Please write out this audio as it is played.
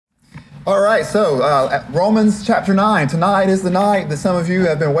All right, so Romans chapter 9. Tonight is the night that some of you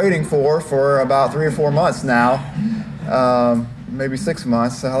have been waiting for about 3 or 4 months now. Maybe 6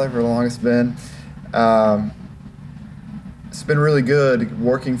 months, however long it's been. It's been really good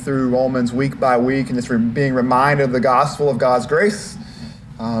working through Romans week by week and just being reminded of the gospel of God's grace.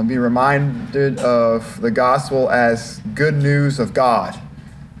 Being reminded of the gospel as good news of God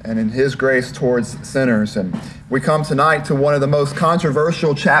and in His grace towards sinners. And we come tonight to one of the most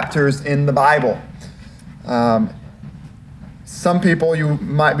controversial chapters in the Bible. Some people, you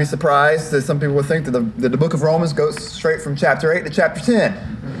might be surprised that some people would think that the book of Romans goes straight from chapter 8 to chapter 10.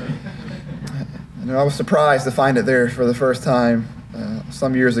 And I was surprised to find it there for the first time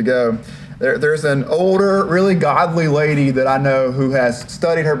some years ago. There's an older, really godly lady that I know who has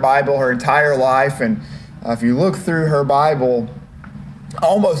studied her Bible her entire life. And if you look through her Bible,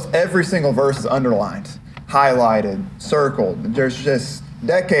 almost every single verse is underlined, highlighted, circled. There's just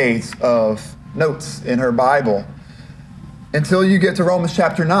decades of notes in her Bible until you get to Romans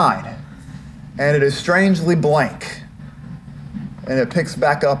chapter 9. And it is strangely blank. And it picks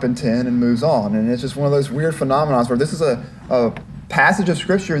back up in 10 and moves on. And it's just one of those weird phenomena where this is a passage of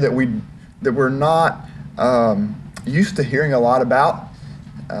Scripture that we're not used to hearing a lot about.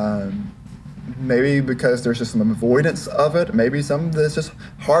 Maybe because there's just some avoidance of it. Maybe some that's just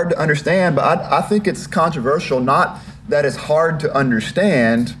hard to understand. But I think it's controversial, not that it's hard to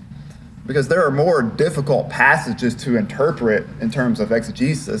understand, because there are more difficult passages to interpret in terms of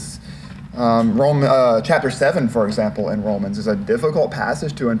exegesis. Chapter 7, for example, in Romans is a difficult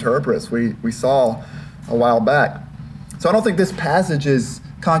passage to interpret, as we saw a while back. So I don't think this passage is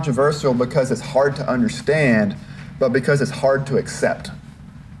controversial because it's hard to understand, but because it's hard to accept.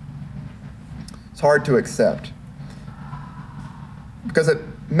 It's hard to accept because it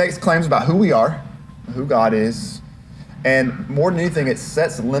makes claims about who we are, who God is, and more than anything, it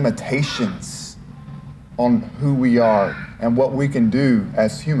sets limitations on who we are and what we can do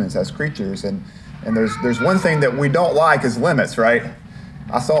as humans, as creatures. And there's one thing that we don't like is limits, right?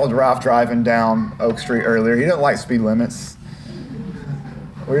 I saw Ralph driving down Oak Street earlier. He didn't like speed limits.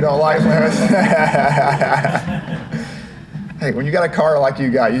 We don't like limits. Hey, when you got a car like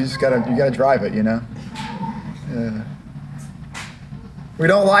you just gotta drive it, you know. We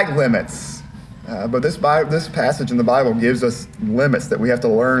don't like limits, but this passage in the Bible gives us limits that we have to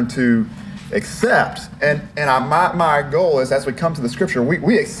learn to accept. And my goal is, as we come to the Scripture,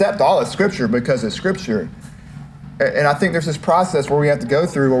 we accept all of Scripture because it's Scripture. And I think there's this process where we have to go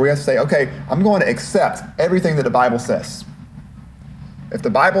through where we have to say, okay, I'm going to accept everything that the Bible says. If the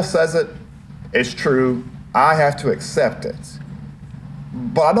Bible says it, it's true. I have to accept it.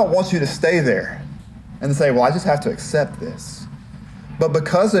 But I don't want you to stay there and say, well, I just have to accept this. But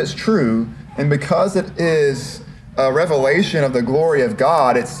because it's true and because it is a revelation of the glory of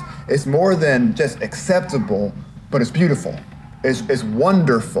God, it's more than just acceptable, but it's beautiful. It's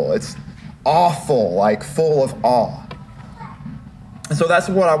wonderful. It's awful, like full of awe. And so that's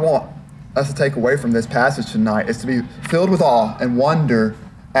what I want us to take away from this passage tonight, is to be filled with awe and wonder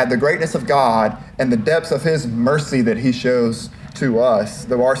at the greatness of God and the depths of His mercy that He shows to us.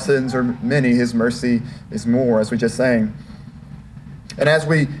 Though our sins are many, His mercy is more, as we just sang. And as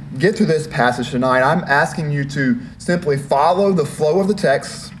we get to this passage tonight, I'm asking you to simply follow the flow of the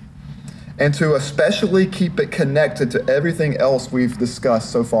text and to especially keep it connected to everything else we've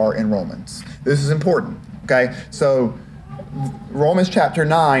discussed so far in Romans. This is important, okay? So Romans chapter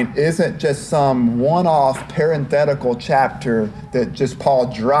 9 isn't just some one-off parenthetical chapter that just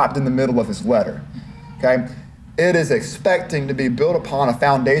Paul dropped in the middle of his letter, okay? It is expecting to be built upon a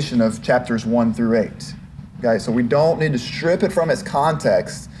foundation of chapters 1 through 8, okay? So we don't need to strip it from its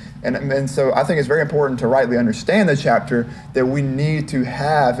context. And so I think it's very important to rightly understand the chapter, that we need to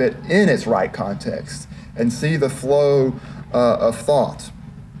have it in its right context and see the flow of thought.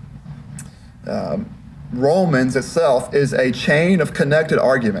 Romans itself is a chain of connected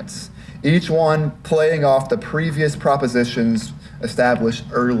arguments, each one playing off the previous propositions established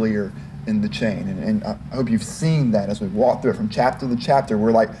earlier in the chain. And I hope you've seen that as we walk through it from chapter to chapter.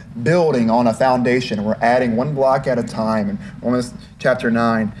 We're like building on a foundation, and we're adding one block at a time. And Romans chapter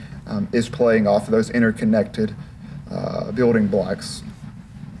 9 is playing off of those interconnected building blocks.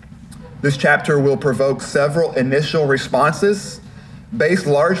 This chapter will provoke several initial responses based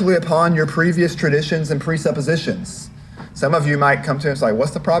largely upon your previous traditions and presuppositions. Some of you might come to it and say,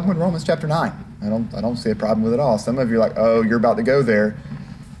 what's the problem with Romans chapter 9? I don't see a problem with it at all. Some of you are like, oh, you're about to go there.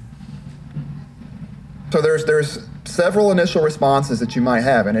 So there's several initial responses that you might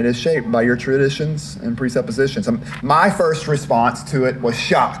have, and it is shaped by your traditions and presuppositions. My first response to it was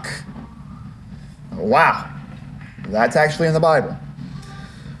shock. Wow, that's actually in the Bible.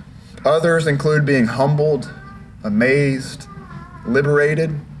 Others include being humbled, amazed,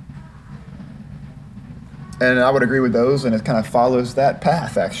 liberated. And I would agree with those, and it kind of follows that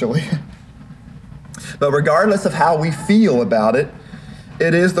path, actually. But regardless of how we feel about it,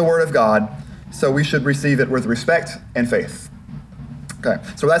 it is the Word of God, so we should receive it with respect and faith. Okay,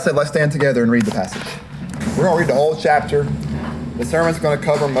 so with that said, let's stand together and read the passage. We're going to read the whole chapter. The sermon's going to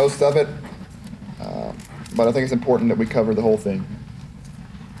cover most of it, but I think it's important that we cover the whole thing.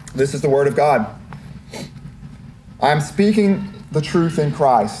 This is the Word of God. I am speaking the truth in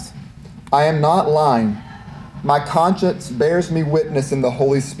Christ. I am not lying. My conscience bears me witness in the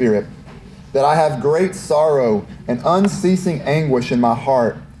Holy Spirit that I have great sorrow and unceasing anguish in my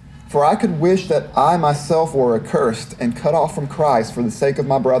heart. For I could wish that I myself were accursed and cut off from Christ for the sake of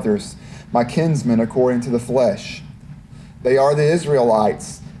my brothers, my kinsmen according to the flesh. They are the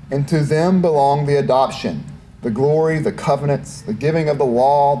Israelites, and to them belong the adoption, the glory, the covenants, the giving of the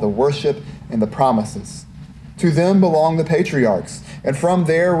law, the worship, and the promises. To them belong the patriarchs, and from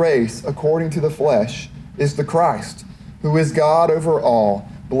their race, according to the flesh, is the Christ, who is God over all,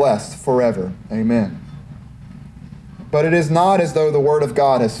 blessed forever. Amen. But it is not as though the word of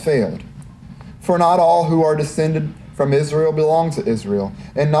God has failed. For not all who are descended from Israel belong to Israel,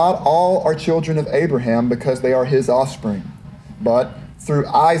 and not all are children of Abraham because they are his offspring. But through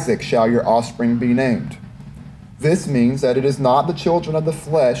Isaac shall your offspring be named. This means that it is not the children of the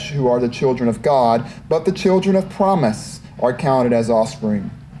flesh who are the children of God, but the children of promise are counted as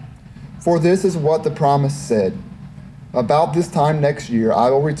offspring. For this is what the promise said, about this time next year I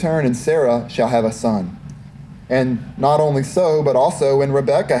will return, and Sarah shall have a son. And not only so, but also when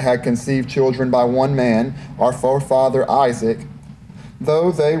Rebekah had conceived children by one man, our forefather Isaac,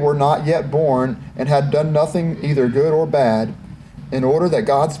 though they were not yet born and had done nothing either good or bad, in order that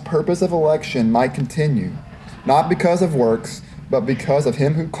God's purpose of election might continue, not because of works, but because of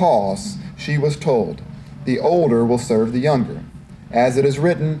him who calls, she was told, the older will serve the younger. As it is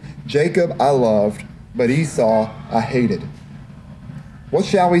written, Jacob I loved, but Esau I hated. What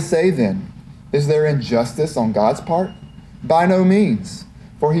shall we say then? Is there injustice on God's part? By no means.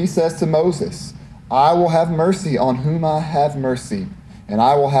 For he says to Moses, I will have mercy on whom I have mercy, and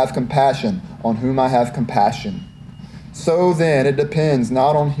I will have compassion on whom I have compassion. So then it depends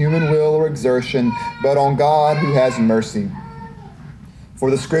not on human will or exertion, but on God who has mercy. For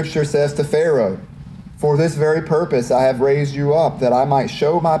the scripture says to Pharaoh, for this very purpose I have raised you up, that I might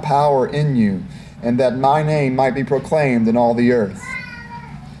show my power in you, and that my name might be proclaimed in all the earth.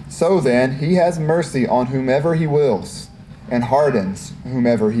 So then he has mercy on whomever he wills, and hardens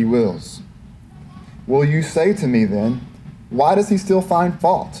whomever he wills. Will you say to me then, why does he still find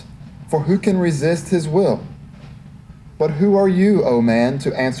fault? For who can resist his will? But who are you, O man,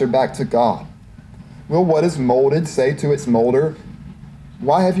 to answer back to God? Will what is molded say to its molder,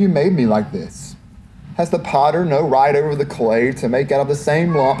 why have you made me like this? Has the potter no right over the clay to make out of the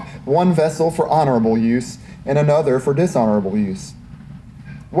same lump one vessel for honorable use and another for dishonorable use?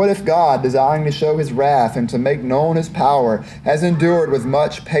 What if God, desiring to show his wrath and to make known his power, has endured with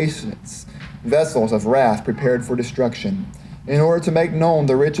much patience vessels of wrath prepared for destruction, in order to make known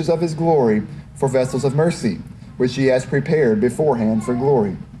the riches of his glory for vessels of mercy, which he has prepared beforehand for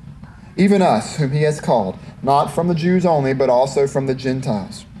glory? Even us, whom he has called, not from the Jews only, but also from the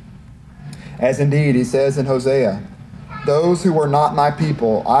Gentiles. As indeed he says in Hosea, those who were not my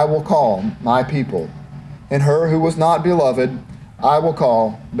people I will call my people, and her who was not beloved I will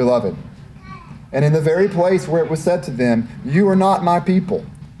call beloved. And in the very place where it was said to them, you are not my people,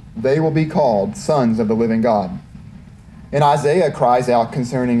 they will be called sons of the living God. And Isaiah cries out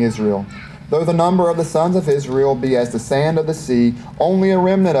concerning Israel, though the number of the sons of Israel be as the sand of the sea, only a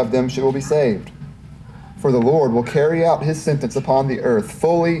remnant of them will be saved. For the Lord will carry out his sentence upon the earth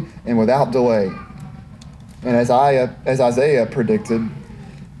fully and without delay. And as Isaiah predicted,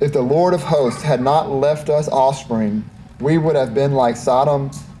 if the Lord of hosts had not left us offspring, we would have been like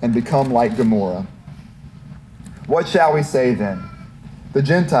Sodom and become like Gomorrah. What shall we say then? The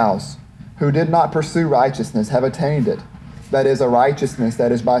Gentiles, who did not pursue righteousness, have attained it, that is, a righteousness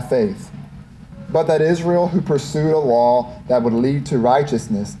that is by faith. But that Israel, who pursued a law that would lead to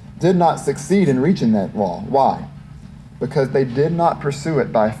righteousness, did not succeed in reaching that law. Why? Because they did not pursue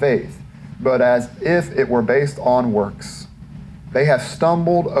it by faith, but as if it were based on works. They have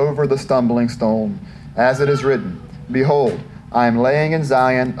stumbled over the stumbling stone, as it is written, behold, I am laying in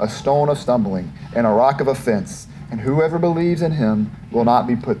Zion a stone of stumbling and a rock of offense, and whoever believes in him will not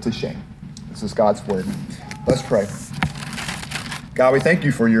be put to shame. This is God's word. Let's pray. God, we thank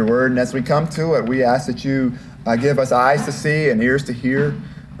you for your word, and as we come to it, we ask that you give us eyes to see and ears to hear.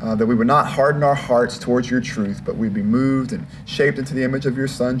 that we would not harden our hearts towards your truth, but we'd be moved and shaped into the image of your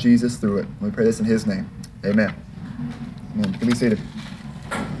Son, Jesus, through it. We pray this in his name. Amen. Amen. You can be seated.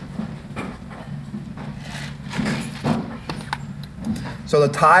 So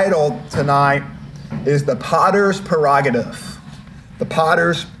the title tonight is The Potter's Prerogative. The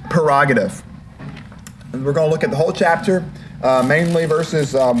Potter's Prerogative. And we're going to look at the whole chapter, mainly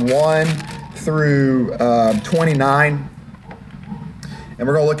verses 1 through 29. And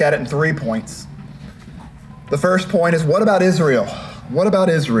we're going to look at it in 3 points. The first point is, what about Israel? What about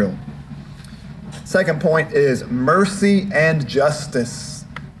Israel? Second point is mercy and justice.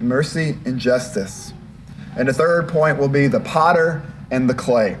 Mercy and justice. And the third point will be the potter and the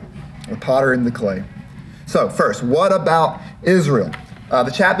clay. The potter and the clay. So first, what about Israel?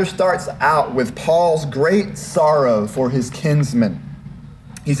 The chapter starts out with Paul's great sorrow for his kinsmen.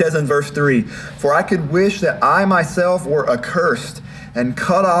 He says in verse 3, "For I could wish that I myself were accursed and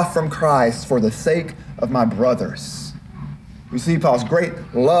cut off from Christ for the sake of my brothers." We see Paul's great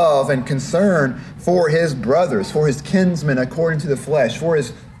love and concern for his brothers, for his kinsmen according to the flesh, for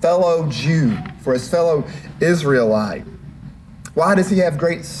his fellow Jew, for his fellow Israelite. Why does he have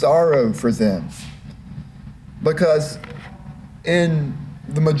great sorrow for them? Because in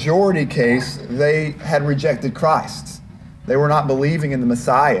the majority case, they had rejected Christ. They were not believing in the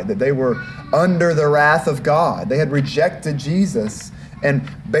Messiah, that they were under the wrath of God. They had rejected Jesus. And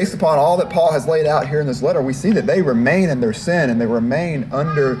based upon all that Paul has laid out here in this letter, we see that they remain in their sin and they remain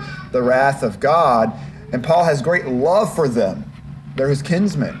under the wrath of God. And Paul has great love for them. They're his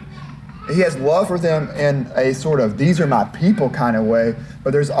kinsmen. He has love for them in a sort of, these are my people kind of way.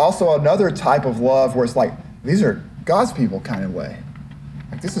 But there's also another type of love where it's like, these are God's people kind of way.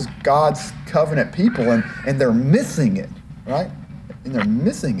 Like, this is God's covenant people, and they're missing it, right? And they're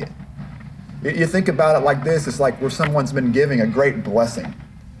missing it. You think about it like this, it's like where someone's been giving a great blessing.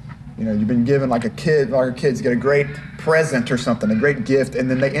 You know, you've been given like a kid, our kids get a great present or something, a great gift, and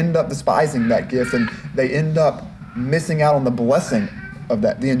then they end up despising that gift, and they end up missing out on the blessing of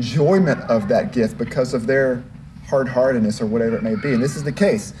that, the enjoyment of that gift because of their hard-heartedness or whatever it may be. And this is the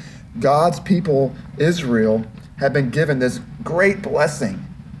case. God's people, Israel, have been given this great blessing,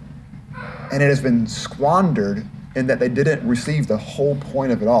 and it has been squandered in that they didn't receive the whole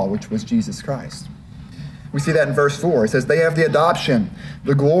point of it all, which was Jesus Christ. We see that in verse 4. It says, they have the adoption,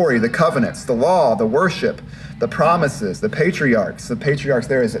 the glory, the covenants, the law, the worship, the promises, the patriarchs. The patriarchs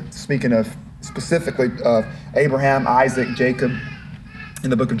there is speaking of specifically of Abraham, Isaac, Jacob in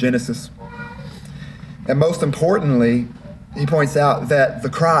the book of Genesis. And most importantly, he points out that the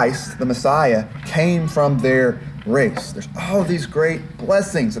Christ, the Messiah, came from their race. There's all these great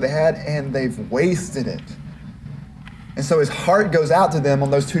blessings that they had, and they've wasted it. And so his heart goes out to them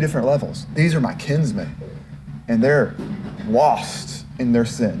on those two different levels. These are my kinsmen, and they're lost in their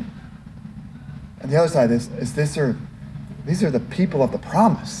sin. And the other side of this is these are the people of the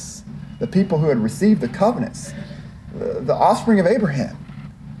promise, the people who had received the covenants, the offspring of Abraham,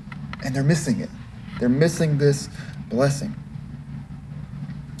 and they're missing it. They're missing this blessing.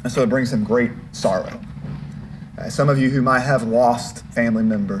 And so it brings him great sorrow. Some of you who might have lost family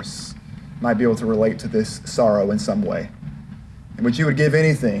members might be able to relate to this sorrow in some way. And but you would give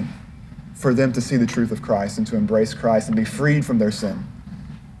anything for them to see the truth of Christ and to embrace Christ and be freed from their sin.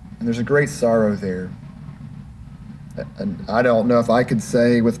 And there's a great sorrow there. And I don't know if I could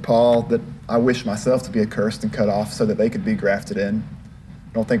say with Paul that I wish myself to be accursed and cut off so that they could be grafted in.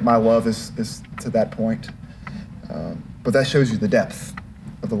 I don't think my love is to that point. But that shows you the depth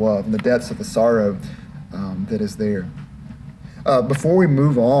of the love and the depths of the sorrow that is there. Before we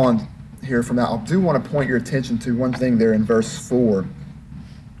move on here from that, I do want to point your attention to one thing there in verse 4,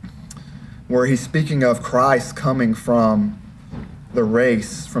 where he's speaking of Christ coming from the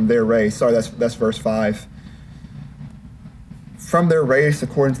race, from their race. Sorry, that's verse 5. From their race,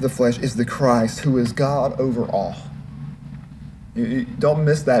 according to the flesh, is the Christ, who is God over all. You don't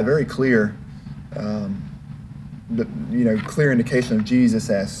miss that. Very clear, clear indication of Jesus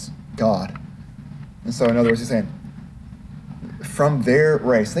as God. And so, in other words, he's saying, from their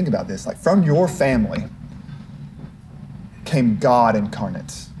race, think about this, like from your family came God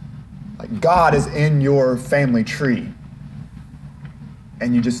incarnate. Like God is in your family tree,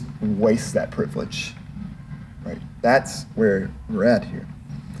 and you just waste that privilege, right? That's where we're at here.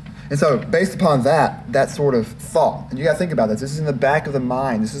 And so based upon that sort of thought, and you got to think about this. This is in the back of the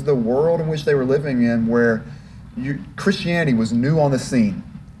mind. This is the world in which they were living in, where Christianity was new on the scene.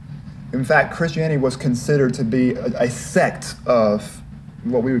 In fact, Christianity was considered to be a sect of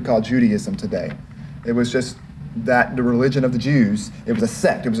what we would call Judaism today. It was just that the religion of the Jews. It was a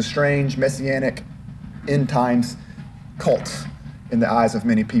sect. It was a strange messianic end times cult. in the eyes of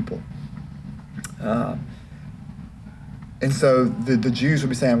many people. And so the Jews would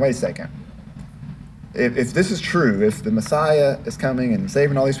be saying, wait a second. If this is true, if the Messiah is coming and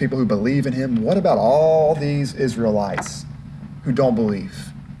saving all these people who believe in him, what about all these Israelites who don't believe,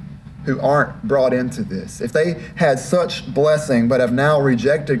 who aren't brought into this? If they had such blessing but have now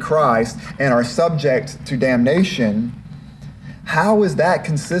rejected Christ and are subject to damnation, how is that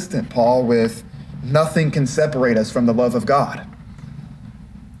consistent, Paul, with nothing can separate us from the love of God?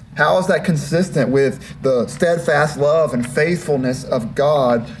 How is that consistent with the steadfast love and faithfulness of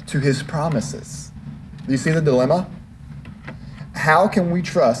God to his promises? Do you see the dilemma? How can we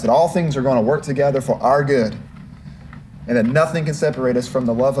trust that all things are going to work together for our good and that nothing can separate us from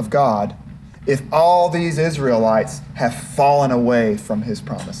the love of God if all these Israelites have fallen away from his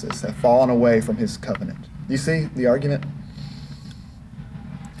promises, have fallen away from his covenant? Do you see the argument?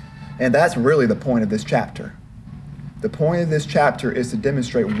 And that's really the point of this chapter. The point of this chapter is to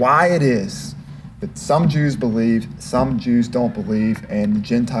demonstrate why it is that some Jews believe, some Jews don't believe, and the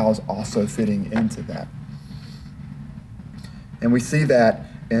Gentiles also fitting into that. And we see that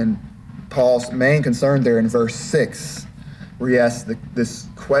in Paul's main concern there in verse 6, where he asks this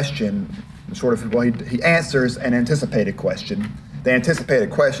question, he answers an anticipated question. The anticipated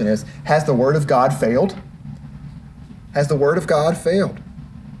question is, has the word of God failed? Has the word of God failed?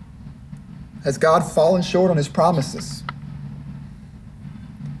 Has God fallen short on his promises?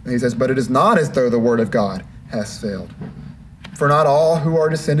 And he says, but it is not as though the word of God has failed. For not all who are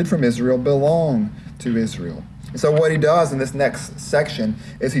descended from Israel belong to Israel. And so what he does in this next section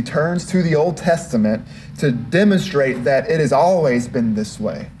is he turns to the Old Testament to demonstrate that it has always been this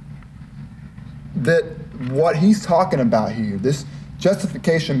way. That what he's talking about here, this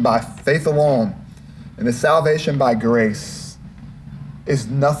justification by faith alone and the salvation by grace, is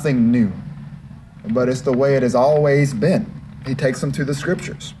nothing new. But it's the way it has always been. He takes them to the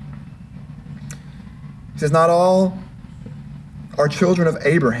scriptures. He says, not all are children of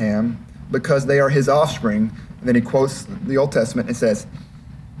Abraham because they are his offspring. And then he quotes the Old Testament and says,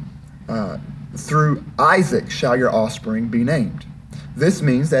 through Isaac shall your offspring be named. This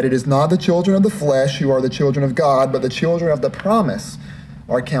means that it is not the children of the flesh who are the children of God, but the children of the promise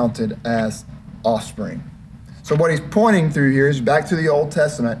are counted as offspring. So what he's pointing through here is back to the Old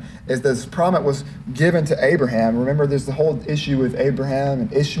Testament, is this promise was given to Abraham. Remember, there's the whole issue with Abraham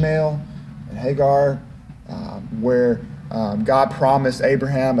and Ishmael and Hagar, where God promised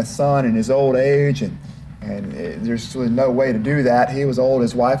Abraham a son in his old age, and there's really no way to do that. He was old,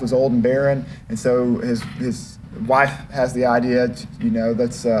 his wife was old and barren, and so his wife has the idea,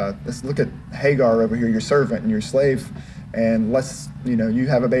 let's look at Hagar over here, your servant and your slave, and let's, you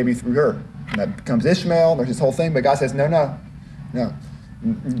have a baby through her. And that becomes Ishmael. There's this whole thing. But God says, no.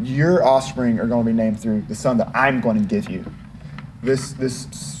 Your offspring are going to be named through the son that I'm going to give you. This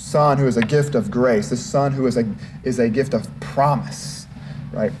son who is a gift of grace. This son who is a gift of promise.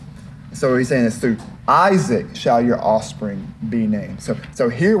 Right? So he's saying this, through Isaac shall your offspring be named. So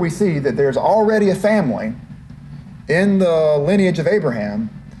here we see that there's already a family in the lineage of Abraham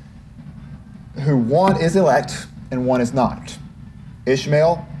who one is elect and one is not.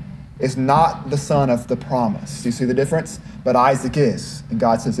 Ishmael is not the son of the promise. Do you see the difference? But Isaac is. And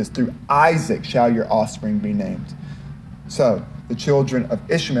God says this, through Isaac shall your offspring be named. So the children of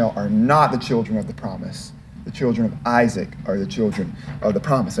Ishmael are not the children of the promise. The children of Isaac are the children of the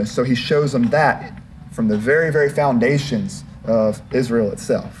promise. And so he shows them that from the very, very foundations of Israel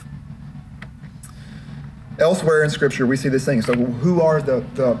itself. Elsewhere in Scripture, we see this thing. So who are the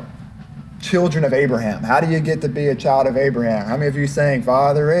children of Abraham? How do you get to be a child of Abraham? How many of you sang,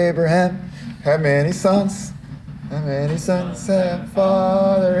 Father Abraham had many sons? How many sons had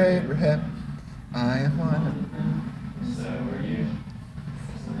Father Abraham? I am one of them. So are you.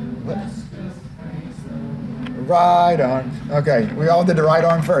 Right arm. Okay, we all did the right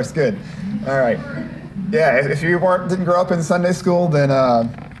arm first. Good. All right. Yeah, if you didn't grow up in Sunday school, then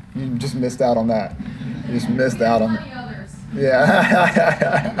you just missed out on that. You just missed out on it.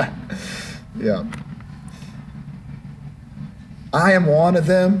 Yeah. Yeah. I am one of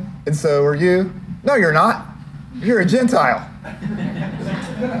them, and so are you. No, you're not. You're a Gentile.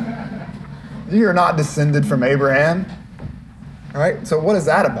 You're not descended from Abraham. All right, so what is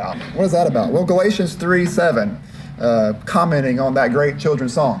that about? What is that about? Well, Galatians 3:7, commenting on that great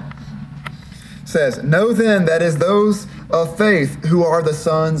children's song, says, know then that is those of faith who are the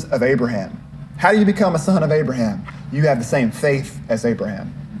sons of Abraham. How do you become a son of Abraham? You have the same faith as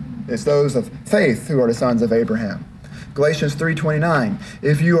Abraham. It's those of faith who are the sons of Abraham. Galatians 3:29,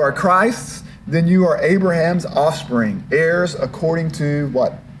 if you are Christ's, then you are Abraham's offspring, heirs according to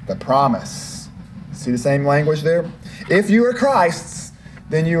what? The promise. See the same language there? If you are Christ's,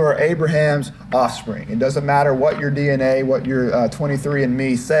 then you are Abraham's offspring. It doesn't matter what your DNA, what your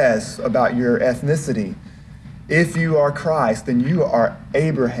 23andMe says about your ethnicity. If you are Christ, then you are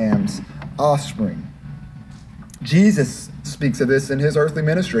Abraham's offspring. Jesus speaks of this in his earthly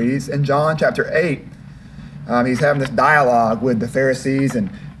ministry. He's in John chapter 8. He's having this dialogue with the Pharisees,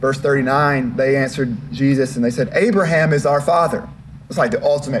 and verse 39, they answered Jesus and they said, Abraham is our father. It's like the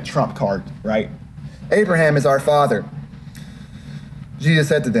ultimate trump card, right? Abraham is our father. Jesus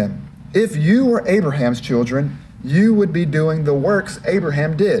said to them, if you were Abraham's children, you would be doing the works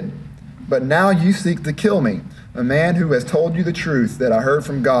Abraham did. But now you seek to kill me, a man who has told you the truth that I heard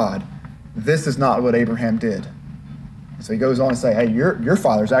from God. This is not what Abraham did. So he goes on to say, hey, your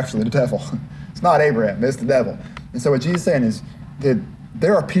father's actually the devil. It's not Abraham, it's the devil. And so what Jesus is saying is that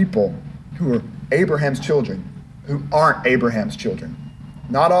there are people who are Abraham's children who aren't Abraham's children.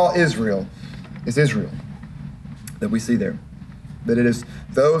 Not all Israel is Israel that we see there. That it is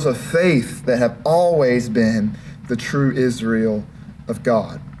those of faith that have always been the true Israel of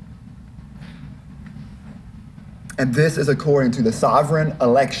God. And this is according to the sovereign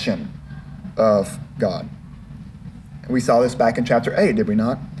election of God. And we saw this back in chapter 8, did we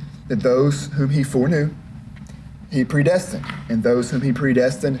not? That those whom he foreknew, he predestined. And those whom he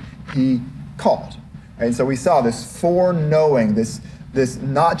predestined, he called. And so we saw this foreknowing, this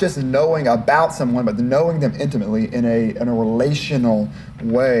not just knowing about someone, but knowing them intimately in a relational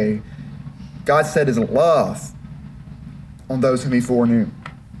way. God set his love on those whom he foreknew.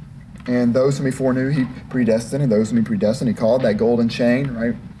 And those whom he foreknew, he predestined. And those whom he predestined, he called. That golden chain,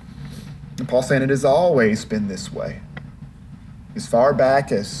 right? And Paul's saying it has always been this way. As far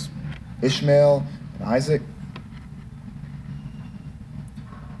back as Ishmael and Isaac.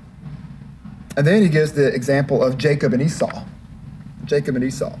 And then he gives the example of Jacob and Esau. Jacob and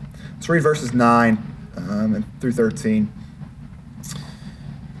Esau. Let's read verses 9 through 13.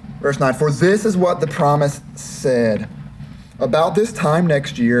 Verse 9, for this is what the promise said. About this time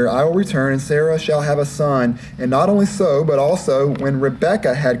next year I will return, and Sarah shall have a son. And not only so, but also when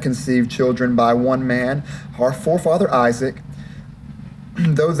Rebekah had conceived children by one man, our forefather Isaac,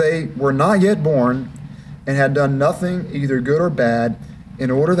 though they were not yet born, and had done nothing either good or bad, in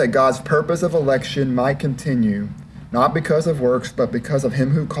order that God's purpose of election might continue, not because of works, but because of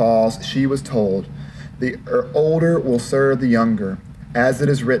him who calls, she was told, the older will serve the younger. As it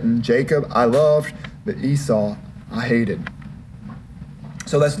is written, Jacob I loved, but Esau I hated.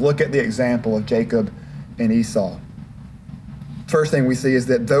 So let's look at the example of Jacob and Esau. First thing we see is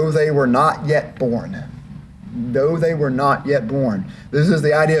that though they were not yet born, this is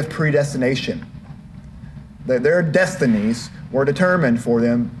the idea of predestination. That their destinies were determined for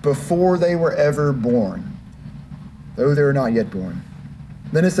them before they were ever born, though they were not yet born.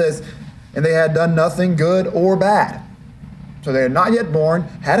 Then it says, and they had done nothing good or bad. So they had not yet born,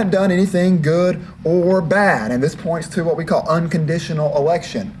 hadn't done anything good or bad. And this points to what we call unconditional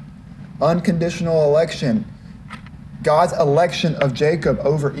election. Unconditional election. God's election of Jacob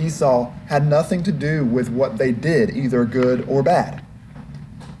over Esau had nothing to do with what they did, either good or bad.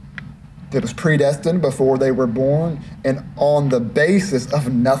 It was predestined before they were born and on the basis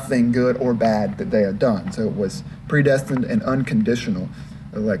of nothing good or bad that they had done. So it was predestined and unconditional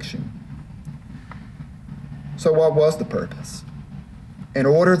election. So what was the purpose? In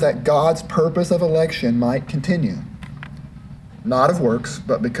order that God's purpose of election might continue, not of works,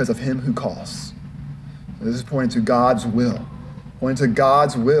 but because of him who calls. So this is pointing to God's will, pointing to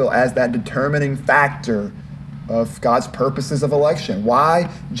God's will as that determining factor of God's purposes of election. Why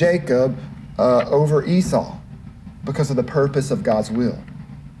Jacob over Esau? Because of the purpose of God's will,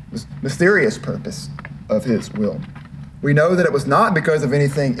 this mysterious purpose of his will. We know that it was not because of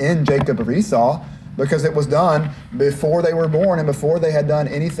anything in Jacob or Esau, because it was done before they were born and before they had done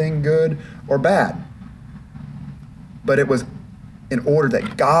anything good or bad. But it was in order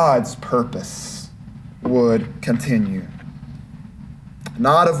that God's purpose would continue.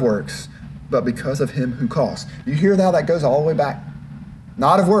 Not of works, but because of him who calls. You hear how that goes all the way back?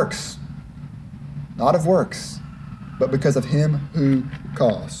 Not of works. Not of works, but because of him who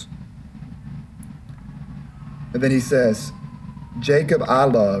calls. And then he says, Jacob I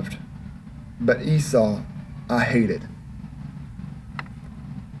loved, but Esau I hated.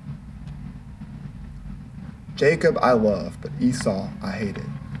 Jacob I loved, but Esau I hated.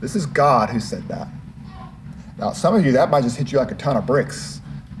 This is God who said that. Now, some of you, that might just hit you like a ton of bricks.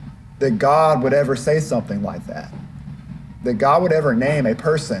 That God would ever say something like that. That God would ever name a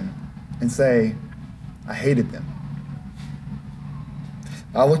person and say, I hated them.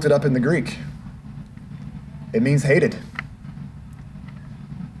 I looked it up in the Greek. It means hated.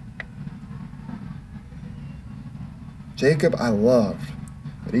 Jacob I loved,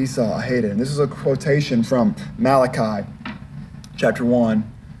 but Esau I hated. And this is a quotation from Malachi chapter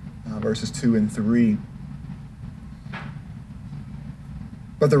 1, verses 2 and 3.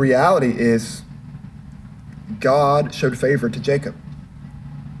 But the reality is, God showed favor to Jacob.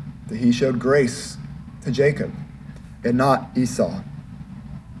 That he showed grace to Jacob and not Esau.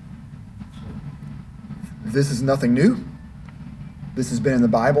 This is nothing new. This has been in the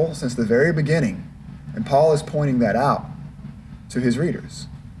Bible since the very beginning. And Paul is pointing that out to his readers.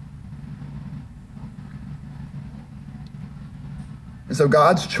 And so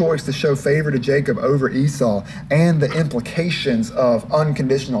God's choice to show favor to Jacob over Esau and the implications of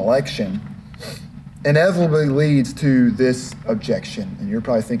unconditional election inevitably leads to this objection. And you're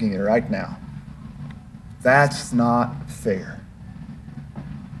probably thinking it right now. That's not fair.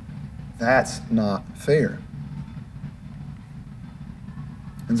 That's not fair.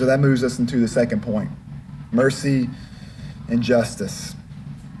 And so that moves us into the second point, mercy and justice.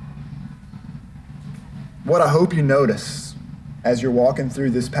 What I hope you notice as you're walking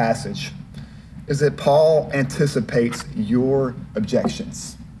through this passage is that Paul anticipates your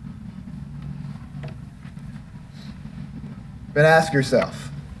objections. Then ask yourself,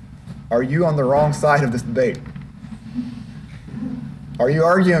 are you on the wrong side of this debate? Are you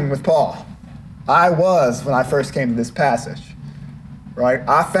arguing with Paul? I was when I first came to this passage, right?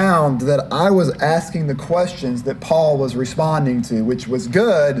 I found that I was asking the questions that Paul was responding to, which was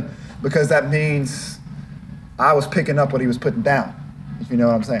good because that means I was picking up what he was putting down, if you know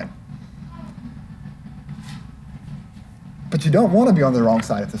what I'm saying. But you don't want to be on the wrong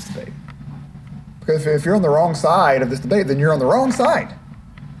side of this debate. Because if you're on the wrong side of this debate, then you're on the wrong side.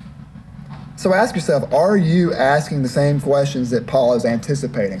 So ask yourself, are you asking the same questions that Paul is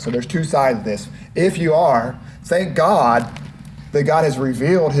anticipating? So there's two sides of this. If you are, thank God that God has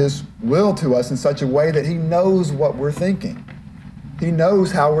revealed his will to us in such a way that he knows what we're thinking. He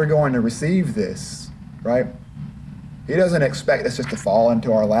knows how we're going to receive this, right? He doesn't expect us just to fall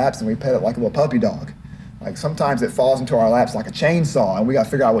into our laps and we pet it like a little puppy dog. Like sometimes it falls into our laps like a chainsaw and we got to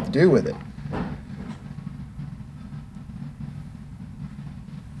figure out what to do with it.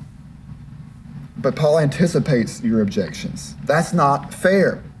 But Paul anticipates your objections. That's not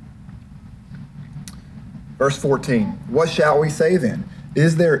fair. Verse 14, what shall we say then?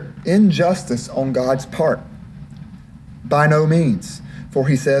 Is there injustice on God's part? By no means. For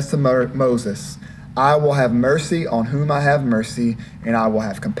he says to Moses, I will have mercy on whom I have mercy, and I will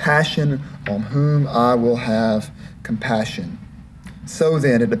have compassion on whom I will have compassion. So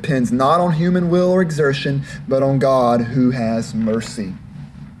then, it depends not on human will or exertion, but on God who has mercy.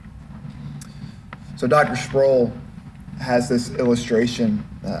 So Dr. Sproul has this illustration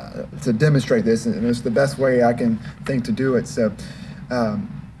to demonstrate this, and it's the best way I can think to do it. So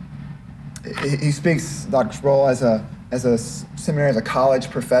he speaks, Dr. Sproul, as a seminary, as a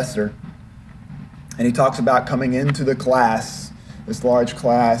college professor, and he talks about coming into the class, this large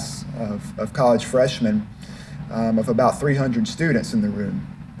class of college freshmen, of about 300 students in the room.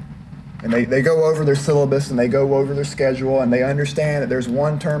 And they go over their syllabus and they go over their schedule and they understand that there's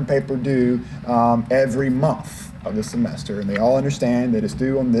one term paper due every month of the semester. And they all understand that it's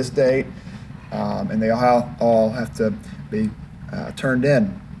due on this date and they all have to be turned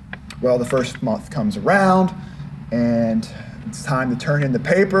in. Well, the first month comes around and it's time to turn in the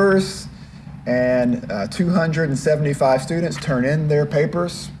papers, and 275 students turn in their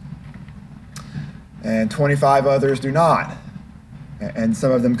papers and 25 others do not. And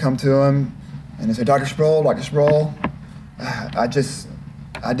some of them come to him and they say, Dr. Sproul, I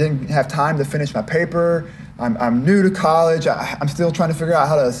didn't have time to finish my paper. I'm new to college. I'm still trying to figure out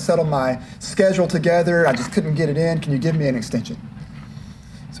how to settle my schedule together. I just couldn't get it in. Can you give me an extension?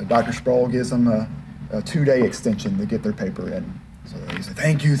 So Dr. Sproul gives them a 2-day extension to get their paper in. So they say,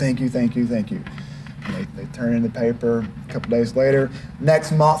 thank you. And they turn in the paper. A couple days later,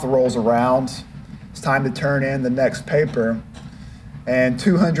 next month rolls around. It's time to turn in the next paper. And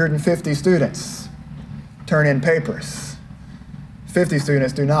 250 students turn in papers. 50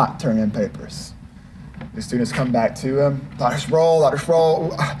 students do not turn in papers. The students come back to him, Dr. Sproul,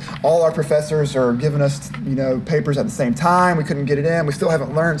 all our professors are giving us, papers at the same time. We couldn't get it in. We still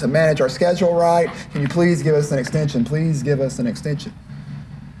haven't learned to manage our schedule right. Can you please give us an extension? Please give us an extension.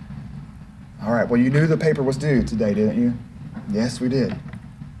 All right, well, you knew the paper was due today, didn't you? Yes, we did.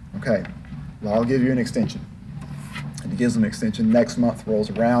 Okay, well, I'll give you an extension. And he gives them an extension. Next month rolls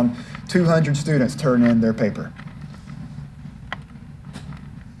around. 200 students turn in their paper.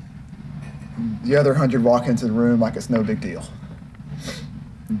 The other 100 walk into the room like it's no big deal.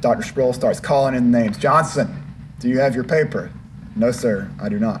 And Dr. Sproul starts calling in the names. Johnson, do you have your paper? No, sir, I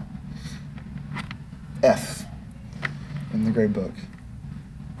do not. F. the great book.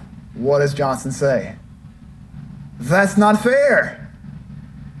 What does Johnson say? That's not fair.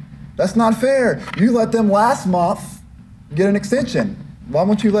 That's not fair. You let them last month get an extension. Why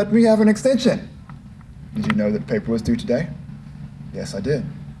won't you let me have an extension? Did you know that paper was due today? Yes, I did.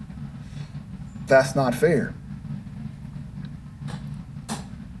 That's not fair.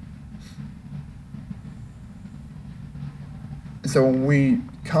 So when we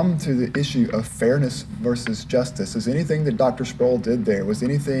come to the issue of fairness versus justice, is anything that Dr. Sproul did there, was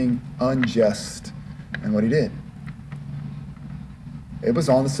anything unjust in what he did? It was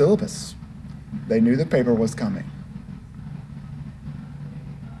on the syllabus. They knew the paper was coming.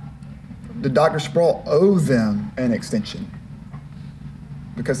 Did Dr. Sproul owe them an extension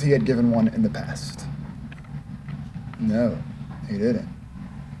because he had given one in the past? No, he didn't.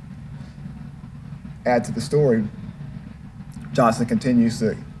 Add to the story, Johnson continues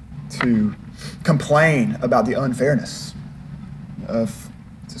to complain about the unfairness of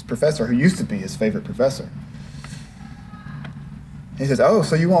his professor, who used to be his favorite professor. He says, oh,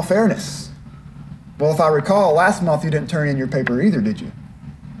 so you want fairness? Well, if I recall, last month you didn't turn in your paper either, did you?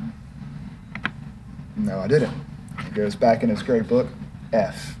 No, I didn't. He goes back in his great book,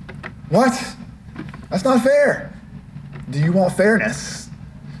 F. What? That's not fair. Do you want fairness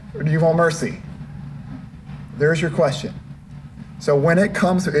or do you want mercy? There's your question. So when it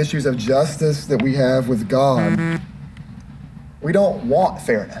comes to issues of justice that we have with God, we don't want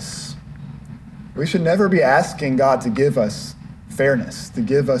fairness. We should never be asking God to give us fairness, to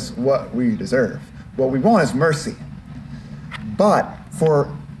give us what we deserve. What we want is mercy. But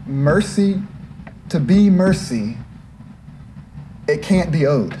for mercy to be mercy, it can't be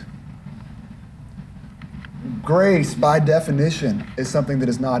owed. Grace, by definition, is something that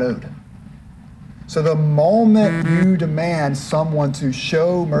is not owed. So the moment you demand someone to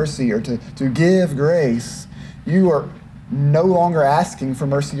show mercy or to give grace, you are no longer asking for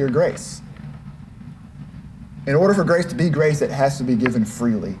mercy or grace. In order for grace to be grace, it has to be given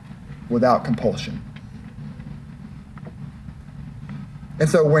freely, without compulsion. And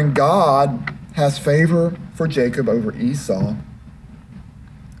so when God has favor for Jacob over Esau,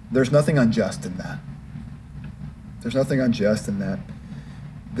 there's nothing unjust in that. There's nothing unjust in that.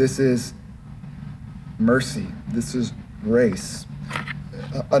 This is mercy. This is grace.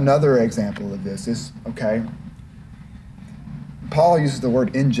 Another example of this is, Paul uses the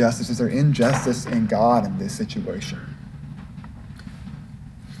word injustice. Is there injustice in God in this situation?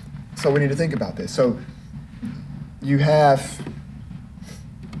 So we need to think about this. So you have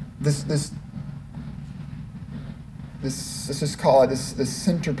this let's just call it this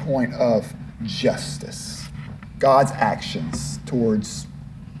center point of justice. God's actions towards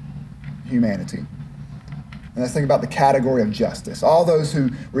humanity. And let's think about the category of justice. All those who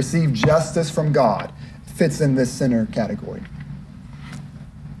receive justice from God fits in this center category.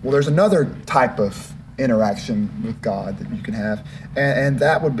 Well, there's another type of interaction with God that you can have, and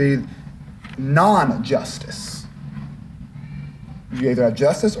that would be non-justice. You either have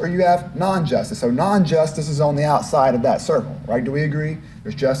justice or you have non-justice. So non-justice is on the outside of that circle, right? Do we agree?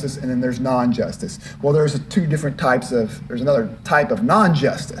 There's justice and then there's non-justice. Well, there's another type of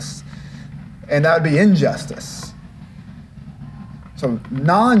non-justice, and that would be injustice. So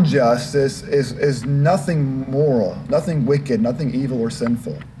non-justice is nothing moral, nothing wicked, nothing evil or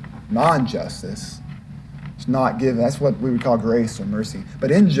sinful. Non-justice is not given. That's what we would call grace or mercy.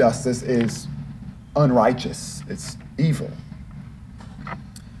 But injustice is unrighteous. It's evil.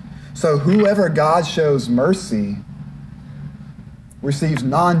 So whoever God shows mercy receives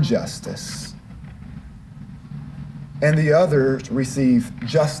non-justice, and the others receive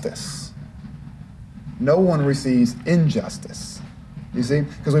justice. No one receives injustice. You see?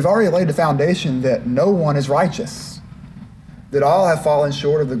 Because we've already laid the foundation that no one is righteous, that all have fallen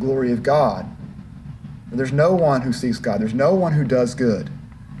short of the glory of God. There's no one who seeks God. There's no one who does good,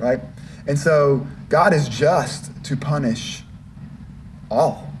 right? And so God is just to punish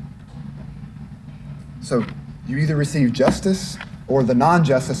all. So you either receive justice or the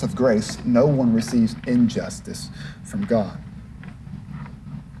non-justice of grace. No one receives injustice from God.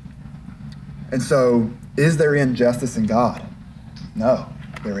 And so, is there injustice in God? No,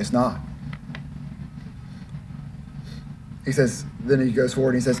 there is not. He says, then he goes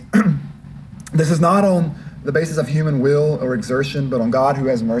forward and he says, this is not on the basis of human will or exertion, but on God who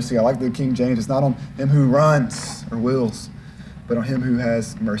has mercy. I like the King James. It's not on him who runs or wills, but on him who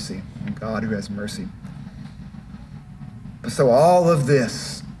has mercy, on God who has mercy. So all of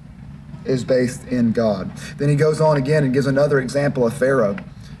this is based in God. Then he goes on again and gives another example of Pharaoh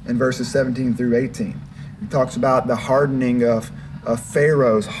in verses 17 through 18. He talks about the hardening of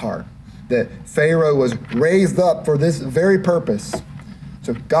Pharaoh's heart. that Pharaoh was raised up for this very purpose.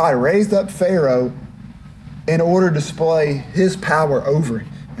 So God raised up Pharaoh in order to display his power over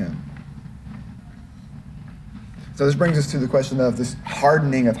him. So this brings us to the question of this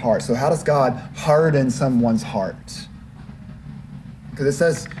hardening of heart. So how does God harden someone's heart? Because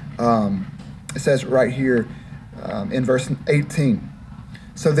it says right here in verse 18,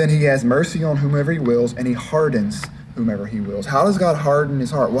 so then he has mercy on whomever he wills, and he hardens whomever he wills. How does God harden his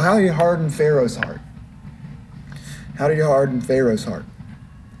heart? Well, how did he harden Pharaoh's heart? How did he harden Pharaoh's heart?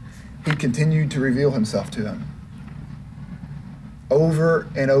 He continued to reveal himself to him over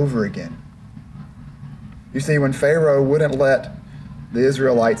and over again. You see, when Pharaoh wouldn't let the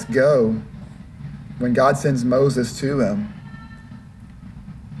Israelites go, when God sends Moses to him,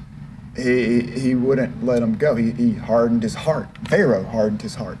 he wouldn't let them go. He hardened his heart. Pharaoh hardened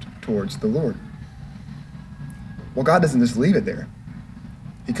his heart towards the Lord. Well, God doesn't just leave it there.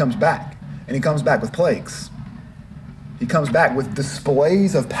 He comes back, and he comes back with plagues. He comes back with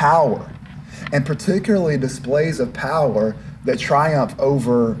displays of power, and particularly displays of power that triumph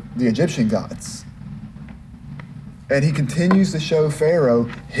over the Egyptian gods. And he continues to show Pharaoh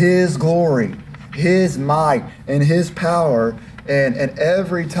his glory, his might, and his power. And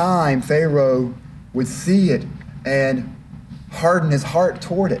every time Pharaoh would see it and harden his heart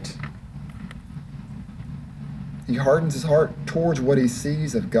toward it. He hardens his heart towards what he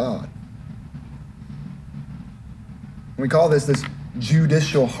sees of God. We call this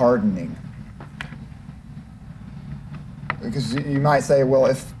judicial hardening. Because you might say, well,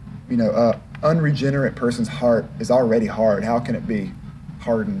 if unregenerate person's heart is already hard, how can it be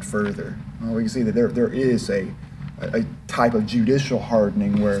hardened further? Well, we can see that there is a type of judicial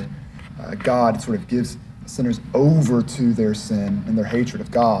hardening where God sort of gives sinners over to their sin and their hatred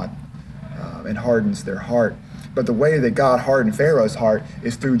of God and hardens their heart. But the way that God hardened Pharaoh's heart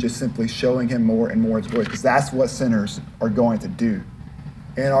is through just simply showing him more and more his glory, because that's what sinners are going to do.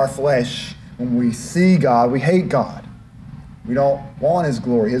 In our flesh, when we see God, we hate God. We don't want his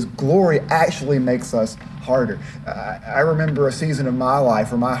glory. His glory actually makes us harder. I remember a season of my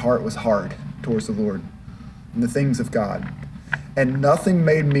life where my heart was hard towards the Lord and the things of God. And nothing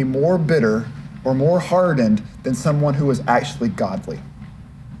made me more bitter or more hardened than someone who was actually godly.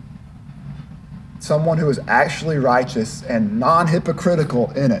 Someone who is actually righteous and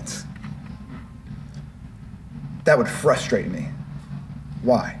non-hypocritical in it. That would frustrate me.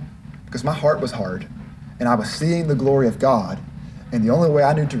 Why? Because my heart was hard, and I was seeing the glory of God, and the only way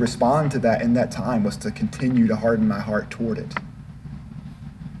I knew to respond to that in that time was to continue to harden my heart toward it.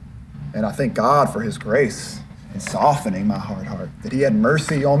 And I thank God for his grace in softening my hard heart, that he had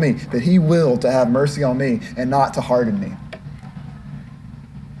mercy on me, that he willed to have mercy on me and not to harden me.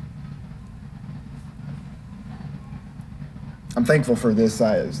 I'm thankful for this.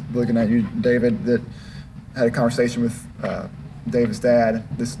 I was looking at you, David, that had a conversation with David's dad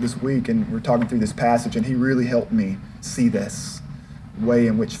this week, and we're talking through this passage, and he really helped me see this way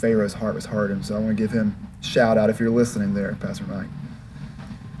in which Pharaoh's heart was hardened. So I want to give him a shout out if you're listening there, Pastor Mike.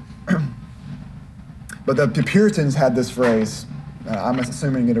 But the Puritans had this phrase. I'm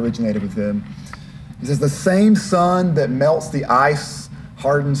assuming it originated with them. He says, the same sun that melts the ice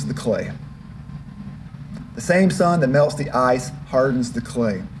hardens the clay. The same sun that melts the ice hardens the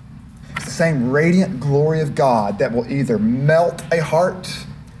clay. It's the same radiant glory of God that will either melt a heart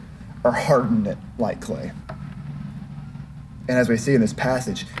or harden it like clay. And as we see in this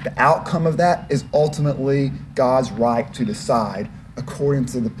passage, the outcome of that is ultimately God's right to decide according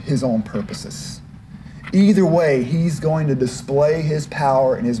to his own purposes. Either way, he's going to display his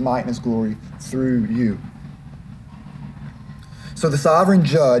power and his might and his glory through you. So the sovereign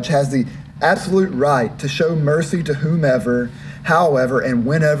judge has the absolute right to show mercy to whomever, however, and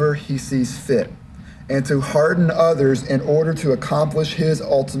whenever he sees fit, and to harden others in order to accomplish his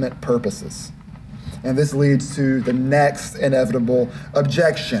ultimate purposes. And this leads to the next inevitable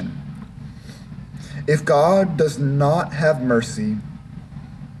objection. If God does not have mercy,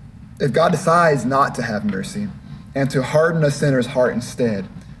 if God decides not to have mercy and to harden a sinner's heart instead,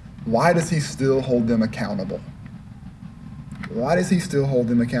 why does he still hold them accountable? Why does he still hold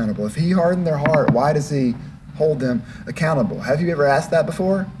them accountable? If he hardened their heart, why does he hold them accountable? Have you ever asked that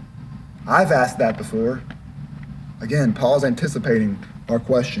before? I've asked that before. Again, Paul's anticipating our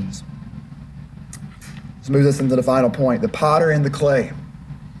questions. This moves us into the final point, the potter and the clay.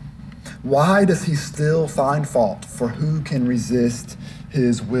 Why does he still find fault for who can resist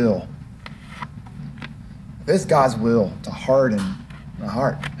his will? If it's God's will to harden my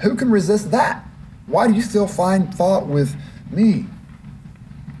heart, who can resist that? Why do you still find fault with me?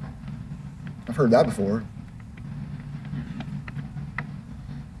 I've heard that before.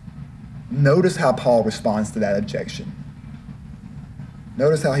 notice how Paul responds to that objection.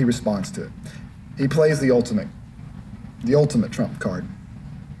 Notice how he responds to it. He plays the ultimate trump card.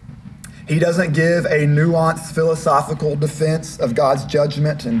 He doesn't give a nuanced philosophical defense of God's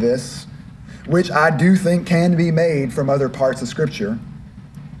judgment in this, which I do think can be made from other parts of Scripture.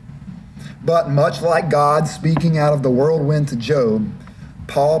 But much like God speaking out of the whirlwind to Job,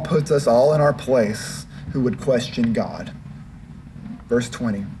 Paul puts us all in our place who would question God. Verse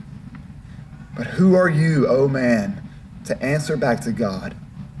 20. But who are you, O man, to answer back to God?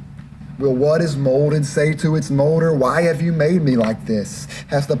 Will what is molded say to its molder, why have you made me like this?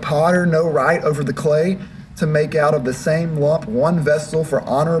 Has the potter no right over the clay to make out of the same lump one vessel for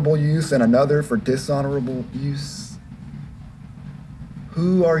honorable use and another for dishonorable use?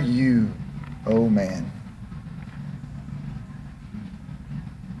 Who are you, O man,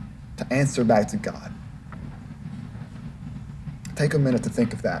 to answer back to God? Take a minute to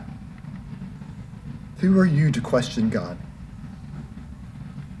think of that. Who are you to question God?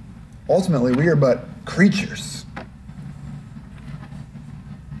 Ultimately, we are but creatures.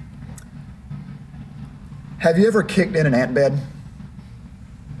 Have you ever kicked in an ant bed?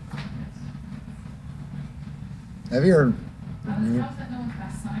 Have you ever...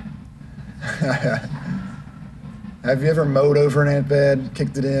 Have you ever mowed over an ant bed,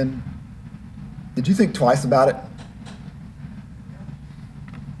 kicked it in? Did you think twice about it?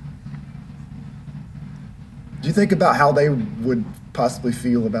 Did you think about how they would possibly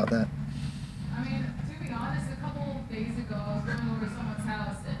feel about that? I mean, to be honest, a couple days ago, I was going over to someone's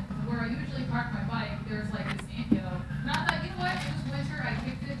house, and where I usually park my bike, there's like this anthill. Not that, you know what, it was winter, I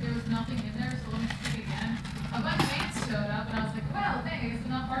kicked it, there was nothing in there, so let me kick it again. A bunch of ants showed up, and I was like, well, dang, I guess I'm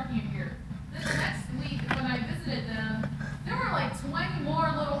not parking in here. Then the next week, when I visited them, there were like 20 more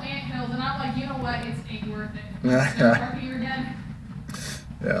little ant hills, and I'm like, you know what, it ain't worth it. I'm not parking here again.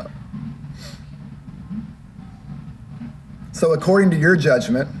 Yeah. So according to your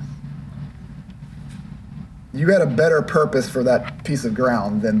judgment, you had a better purpose for that piece of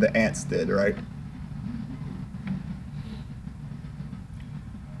ground than the ants did, right?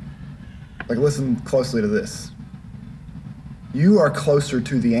 Like, listen closely to this. You are closer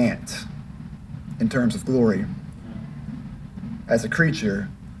to the ant in terms of glory as a creature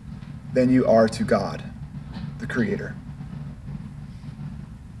than you are to God, the Creator.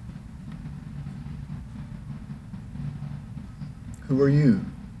 Who are you,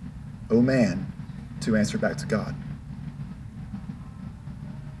 O man, to answer back to God?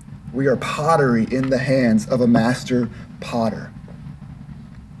 We are pottery in the hands of a master potter.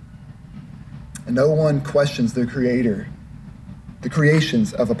 And no one questions the Creator, the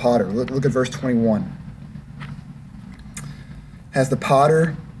creations of a potter. Look at verse 21. Has the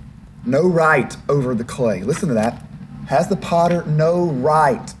potter no right over the clay? Listen to that. Has the potter no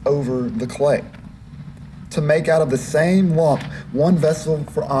right over the clay to make out of the same lump one vessel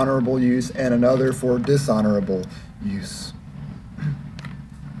for honorable use and another for dishonorable use?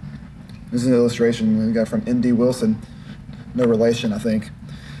 This is an illustration we got from N.D. Wilson. No relation, I think.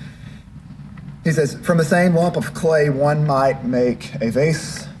 He says, from the same lump of clay, one might make a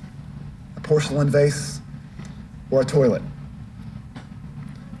vase, a porcelain vase, or a toilet.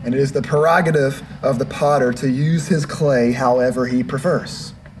 And it is the prerogative of the potter to use his clay however he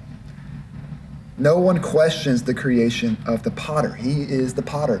prefers. No one questions the creation of the potter. He is the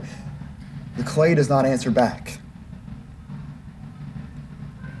potter. The clay does not answer back.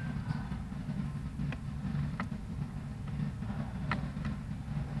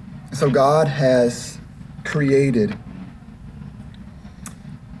 So God has created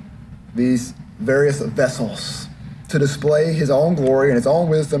these various vessels to display his own glory and his own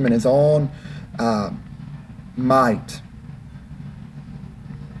wisdom and his own might.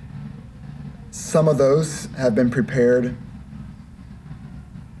 Some of those have been prepared.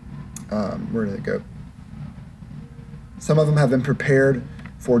 Where did it go? Some of them have been prepared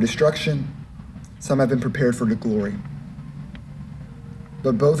for destruction. Some have been prepared for the glory.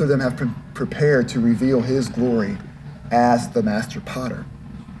 But both of them have been prepared to reveal his glory as the master potter.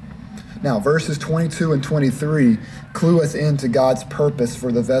 Now, verses 22 and 23 clue us into God's purpose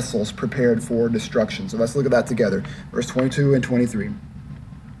for the vessels prepared for destruction. So let's look at that together. Verse 22 and 23.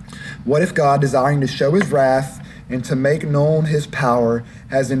 What if God, desiring to show his wrath and to make known his power,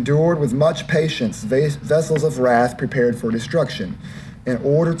 has endured with much patience vessels of wrath prepared for destruction, in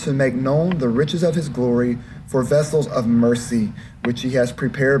order to make known the riches of his glory for vessels of mercy, which he has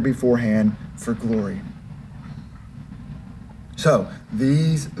prepared beforehand for glory? So,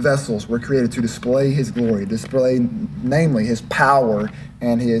 these vessels were created to display his glory, display namely his power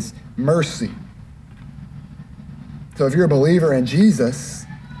and his mercy. So if you're a believer in Jesus,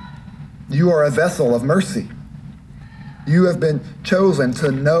 You are a vessel of mercy. You have been chosen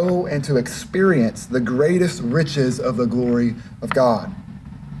to know and to experience the greatest riches of the glory of God.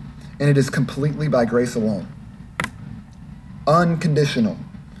 And it is completely by grace alone. Unconditional.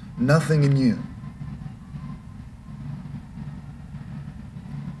 Nothing in you.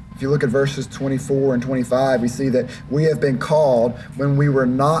 If you look at verses 24 and 25, we see that we have been called when we were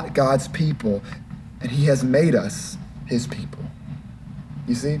not God's people, and he has made us his people.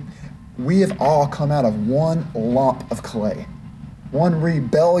 You see, we have all come out of one lump of clay, one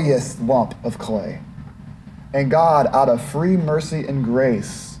rebellious lump of clay. And God, out of free mercy and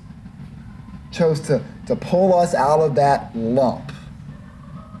grace, chose to pull us out of that lump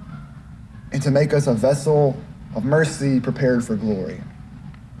and to make us a vessel of mercy prepared for glory.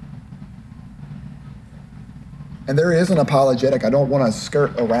 And there is an apologetic. I don't want to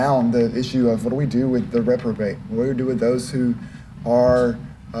skirt around the issue of what do we do with the reprobate? What do we do with those who are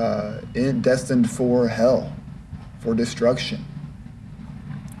destined for hell, for destruction?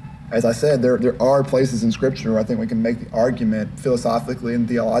 As I said, there are places in Scripture where I think we can make the argument philosophically and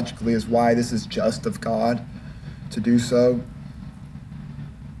theologically as why this is just of God to do so.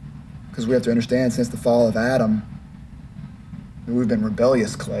 Because we have to understand, since the fall of Adam, we've been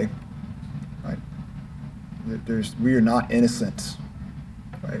rebellious clay. Right? We are not innocent.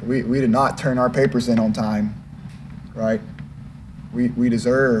 Right? We did not turn our papers in on time. Right? We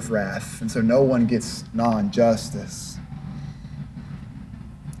deserve wrath, and so no one gets non-justice.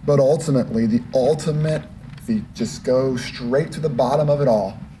 But ultimately, if you just go straight to the bottom of it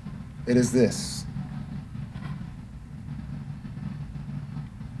all, it is this.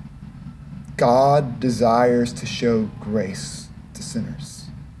 God desires to show grace to sinners,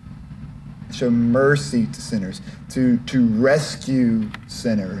 show mercy to sinners, to rescue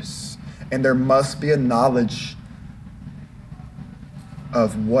sinners. And there must be a knowledge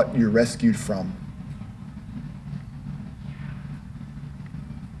of what you're rescued from.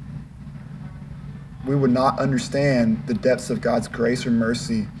 We would not understand the depths of God's grace or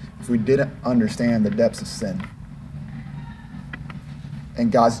mercy if we didn't understand the depths of sin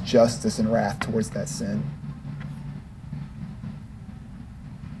and God's justice and wrath towards that sin.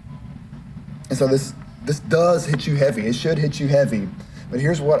 And so this does hit you heavy. It should hit you heavy. But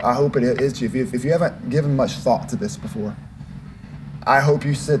here's what I hope it is. If you haven't given much thought to this before, I hope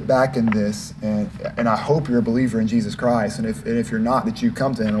you sit back in this, and I hope you're a believer in Jesus Christ. And if you're not, that you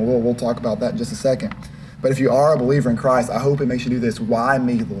come to him, and we'll talk about that in just a second. But if you are a believer in Christ, I hope it makes you do this. Why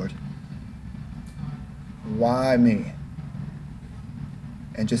me, Lord? Why me?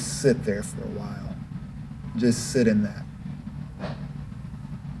 And just sit there for a while. Just sit in that.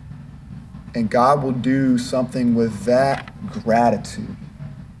 And God will do something with that gratitude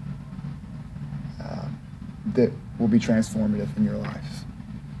that will be transformative in your life.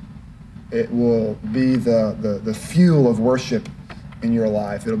 It will be the fuel of worship in your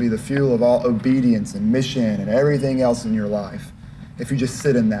life. It'll be the fuel of all obedience and mission and everything else in your life. If you just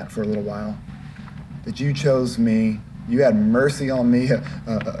sit in that for a little while. That you chose me, you had mercy on me,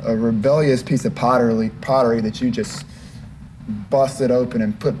 a rebellious piece of pottery that you just busted open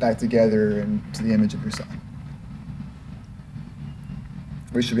and put back together into the image of your Son.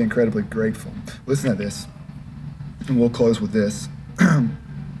 We should be incredibly grateful. Listen to this. And we'll close with this.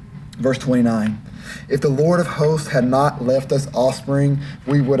 Verse 29. If the Lord of hosts had not left us offspring,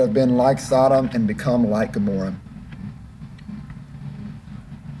 we would have been like Sodom and become like Gomorrah.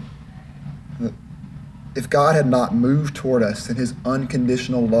 If God had not moved toward us in his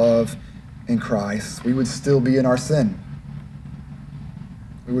unconditional love in Christ, we would still be in our sin.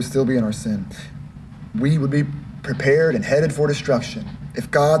 We would still be in our sin. We would be prepared and headed for destruction if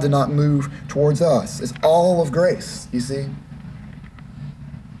God did not move towards us. It's all of grace, you see.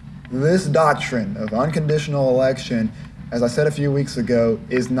 This doctrine of unconditional election, as I said a few weeks ago,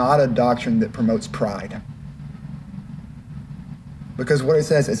 is not a doctrine that promotes pride. Because what it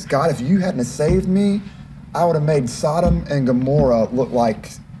says is, God, if you hadn't saved me, I would have made Sodom and Gomorrah look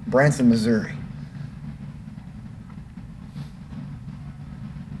like Branson, Missouri.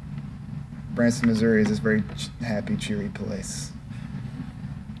 Branson, Missouri is this very happy, cheery place.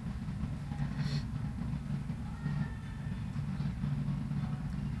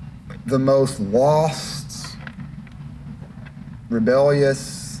 The most lost,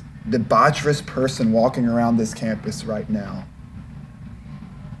 rebellious, debaucherous person walking around this campus right now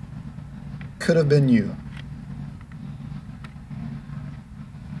could have been you.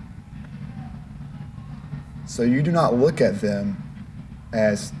 So you do not look at them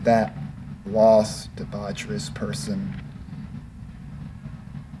as that lost, debaucherous person.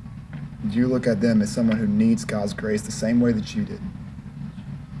 You look at them as someone who needs God's grace the same way that you did.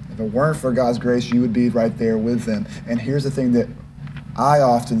 If it weren't for God's grace, you would be right there with them. And here's the thing that I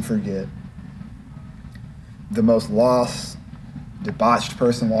often forget. The most lost, debauched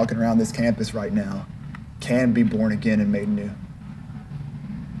person walking around this campus right now can be born again and made new.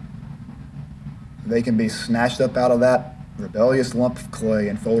 They can be snatched up out of that rebellious lump of clay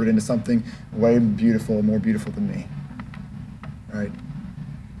and folded into something way beautiful, more beautiful than me. Right?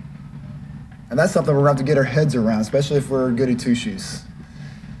 And that's something we're going to have to get our heads around, especially if we're goody two-shoes.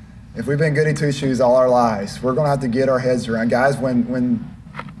 If we've been goody two-shoes all our lives, we're going to have to get our heads around. Guys, when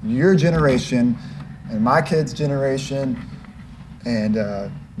your generation and my kids' generation and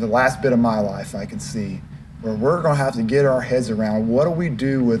the last bit of my life I can see, where we're going to have to get our heads around, what do we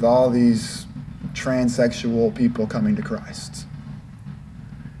do with all these transsexual people coming to Christ?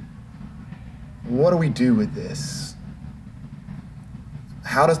 What do we do with this?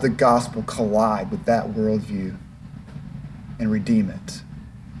 How does the gospel collide with that worldview and redeem it?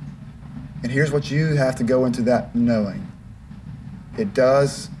 And here's what you have to go into that knowing. It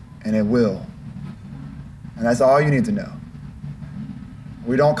does and it will. And that's all you need to know.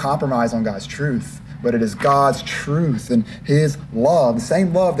 We don't compromise on God's truth, but it is God's truth and his love, the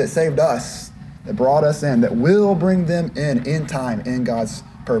same love that saved us, that brought us in, that will bring them in time, in God's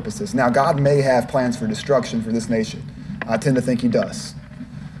purposes. Now, God may have plans for destruction for this nation. I tend to think he does,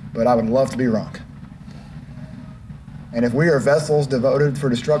 but I would love to be wrong. And if we are vessels devoted for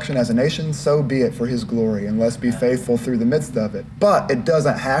destruction as a nation, so be it for his glory, and let's be faithful through the midst of it. But it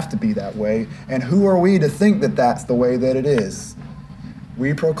doesn't have to be that way, and who are we to think that that's the way that it is?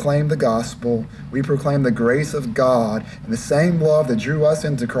 We proclaim the gospel, we proclaim the grace of God, and the same love that drew us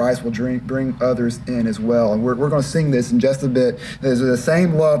into Christ will bring others in as well. And we're going to sing this in just a bit. There's the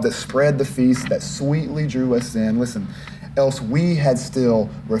same love that spread the feast, that sweetly drew us in. Listen, else we had still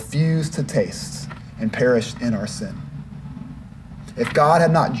refused to taste and perished in our sin. If God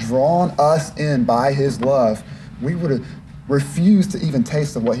had not drawn us in by his love, we would have refused to even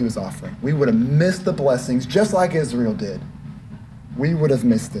taste of what he was offering. We would have missed the blessings just like Israel did. We would have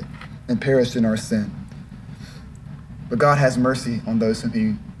missed it and perished in our sin. But God has mercy on those whom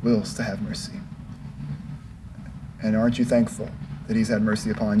he wills to have mercy. And aren't you thankful that he's had mercy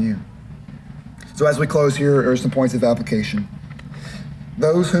upon you? So as we close, here are some points of application.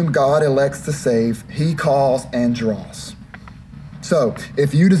 Those whom God elects to save, he calls and draws. So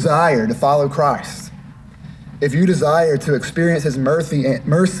if you desire to follow Christ, if you desire to experience his mercy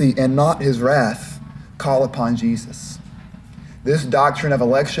and not his wrath, call upon Jesus. This doctrine of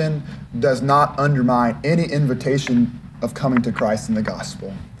election does not undermine any invitation of coming to Christ in the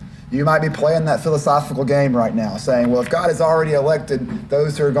gospel. You might be playing that philosophical game right now, saying, well, if God has already elected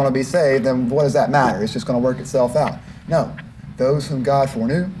those who are going to be saved, then what does that matter? It's just going to work itself out. No, those whom God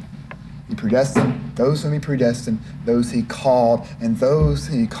foreknew, he predestined. Those whom he predestined, those he called, and those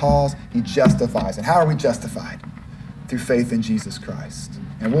he calls, he justifies. And how are we justified? Through faith in Jesus Christ.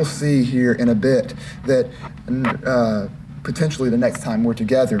 And we'll see here in a bit that potentially the next time we're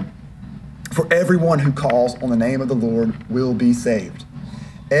together, for everyone who calls on the name of the Lord will be saved.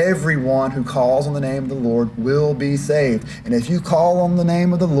 Everyone who calls on the name of the Lord will be saved. And if you call on the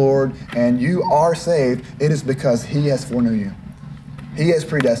name of the Lord and you are saved, it is because he has foreknew you. He has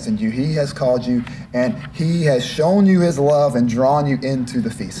predestined you. He has called you, and he has shown you his love and drawn you into the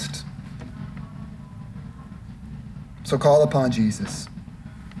feast. So call upon Jesus.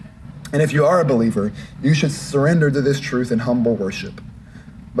 And if you are a believer, you should surrender to this truth in humble worship,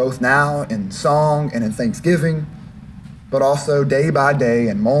 both now in song and in thanksgiving, but also day by day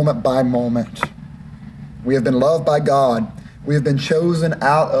and moment by moment. We have been loved by God. We have been chosen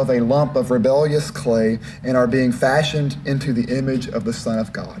out of a lump of rebellious clay and are being fashioned into the image of the Son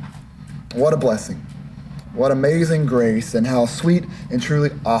of God. What a blessing. What amazing grace, and how sweet and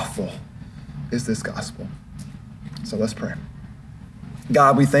truly awful is this gospel. So let's pray.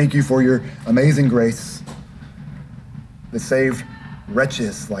 God, we thank you for your amazing grace that saved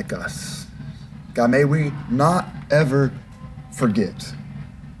wretches like us. God, may we not ever forget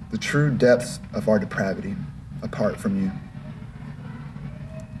the true depths of our depravity apart from you.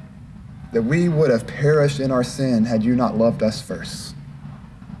 That we would have perished in our sin had you not loved us first.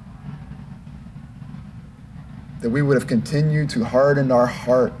 That we would have continued to harden our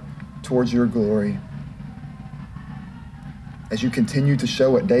heart towards your glory as you continue to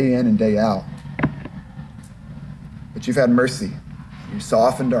show it day in and day out. But you've had mercy. You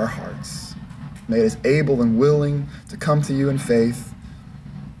softened our hearts, made us able and willing to come to you in faith.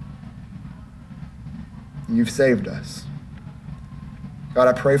 And you've saved us. God,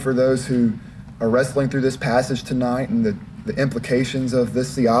 I pray for those who are wrestling through this passage tonight and the implications of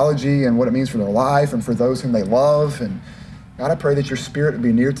this theology and what it means for their life, and for those whom they love, and God, I pray that your Spirit would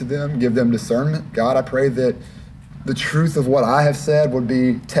be near to them, give them discernment. God, I pray that the truth of what I have said would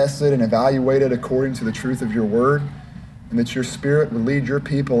be tested and evaluated according to the truth of your word, and that your Spirit would lead your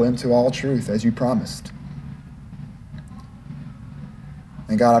people into all truth as you promised.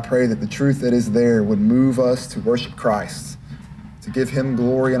 And God, I pray that the truth that is there would move us to worship Christ, to give him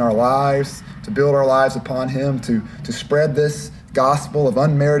glory in our lives, to build our lives upon him, to spread this gospel of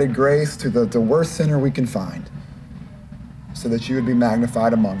unmerited grace to the worst sinner we can find, so that you would be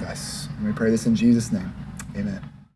magnified among us. And we pray this in Jesus' name. Amen.